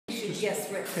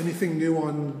Yes, Rick. Anything new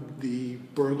on the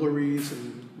burglaries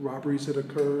and robberies that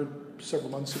occurred several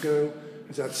months ago?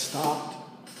 Has that stopped?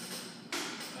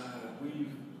 We've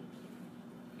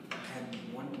had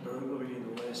one burglary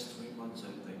in the last 3 months,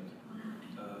 I think,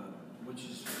 which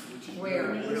is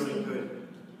really good.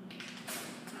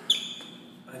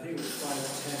 I think it was 5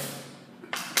 or 10,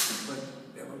 but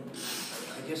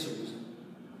I guess it was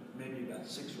maybe about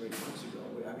 6 or 8 months ago.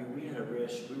 I mean, we had a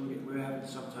rash. We were having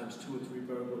sometimes 2 or 3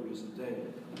 burglaries a day.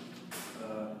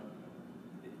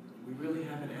 We really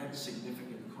haven't had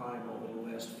significant crime over the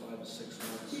last 5 or 6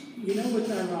 months. You know what's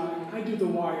ironic? I do the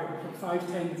wire from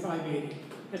 510 to 580.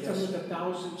 That's almost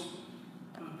 1,000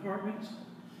 apartments.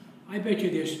 I bet you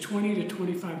there's 20 to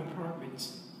 25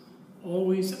 apartments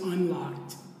always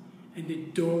unlocked and the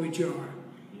door ajar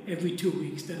every 2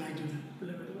 weeks that I do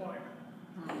deliver the wire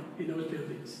in those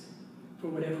buildings for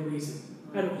whatever reason.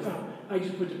 I don't know. I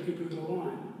just put the paper go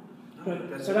on.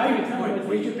 But I can tell you,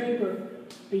 read your paper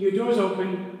and your door's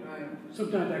open.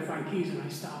 Sometimes I find keys and I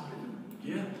stop it.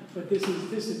 Yeah. But this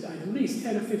is at least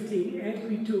 10 or 15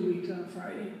 every 2 weeks on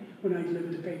Friday when I deliver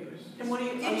the papers. And what are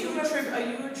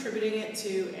you attributing it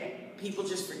to people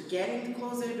just forgetting to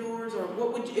close their doors, or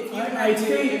what would you, if you I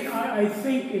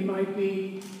think it might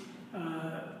be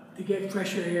to get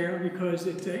fresher air because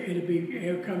it'll be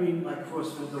air coming like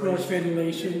cross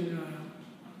ventilation.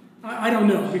 I don't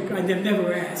know. I've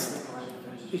never asked.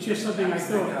 It's just something I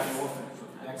thought.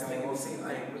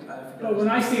 But when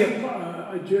I see a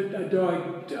door,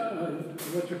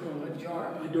 what you call it?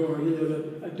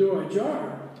 A door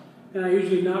ajar, then I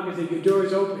usually knock and say, your door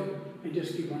is open, and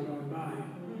just keep on going by.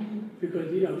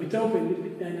 Because, you know, if it's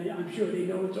open, then I'm sure they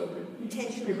know it's open.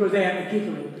 Because they have to keep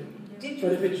it open.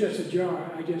 But if it's just a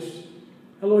jar, I just,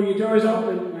 hello, your door is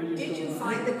open. I just Did you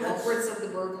find the culprits of the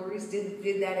burglaries?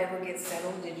 Did that ever get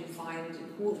settled? Did you find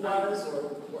who it was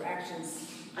or were actions?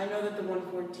 I know that the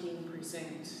 114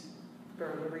 precinct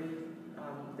burglary,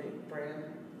 the brand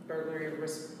burglary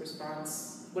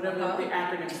response, whatever the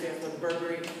acronym stands for,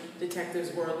 burglary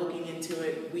detectives were looking into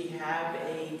it. We have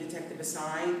a detective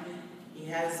assigned. He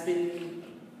has been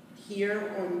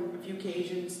here on a few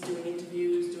occasions doing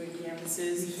interviews, doing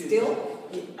canvasses. Still?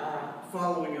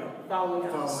 Following up.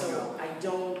 So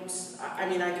I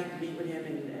mean, I could meet with him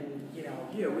and you know.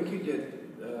 Yeah, we could get.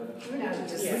 We can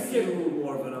get a little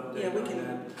more of an update on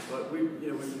that. But we've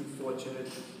been fortunate.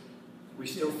 We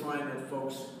still find that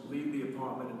folks leave the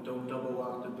apartment and don't double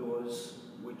lock the doors,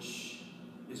 which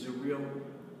is a real,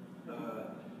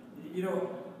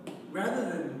 rather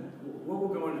than what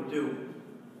we're going to do,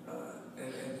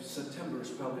 and September is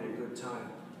probably a good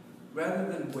time,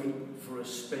 rather than wait for a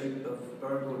spate of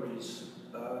burglaries,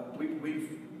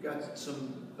 we've got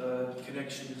some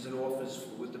connections and offers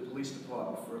with the police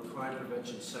department for a crime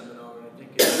prevention seminar, and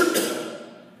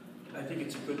I think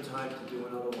it's a good time to do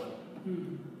another one.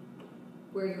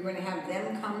 Where you're going to have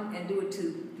them come and do it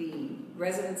to the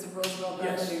residents of Roosevelt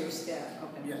rather than your staff?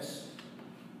 Okay. Yes.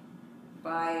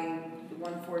 By the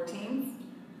 114th?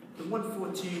 The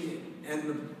 114 and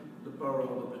the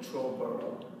borough, the patrol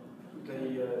borough,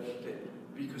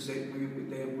 because we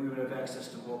would have access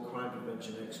to more crime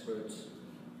prevention experts.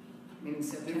 In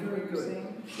September, they're very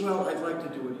good. Well, I'd like to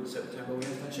do it in September. We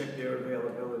have to check their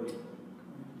availability.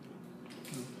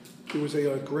 There was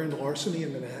a grand larceny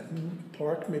in Manhattan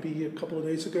Park maybe a couple of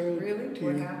days ago. Really?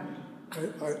 What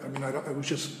happened? I was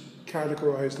just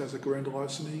categorized as a grand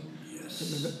larceny. Yes.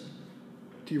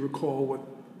 Do you recall what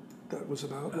that was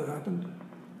about? What happened?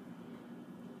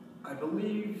 I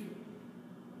believe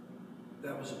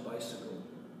that was a bicycle.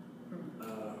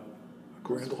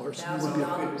 Grand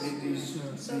larceny. These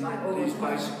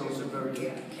bicycles are very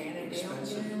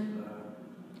expensive.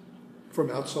 From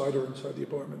outside or inside the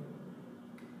apartment?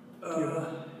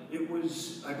 It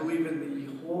was, I believe, in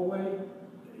the hallway.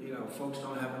 You know, folks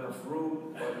don't have enough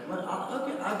room. But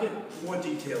I'll get more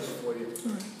details for you.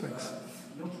 All right, thanks.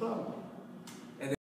 No problem.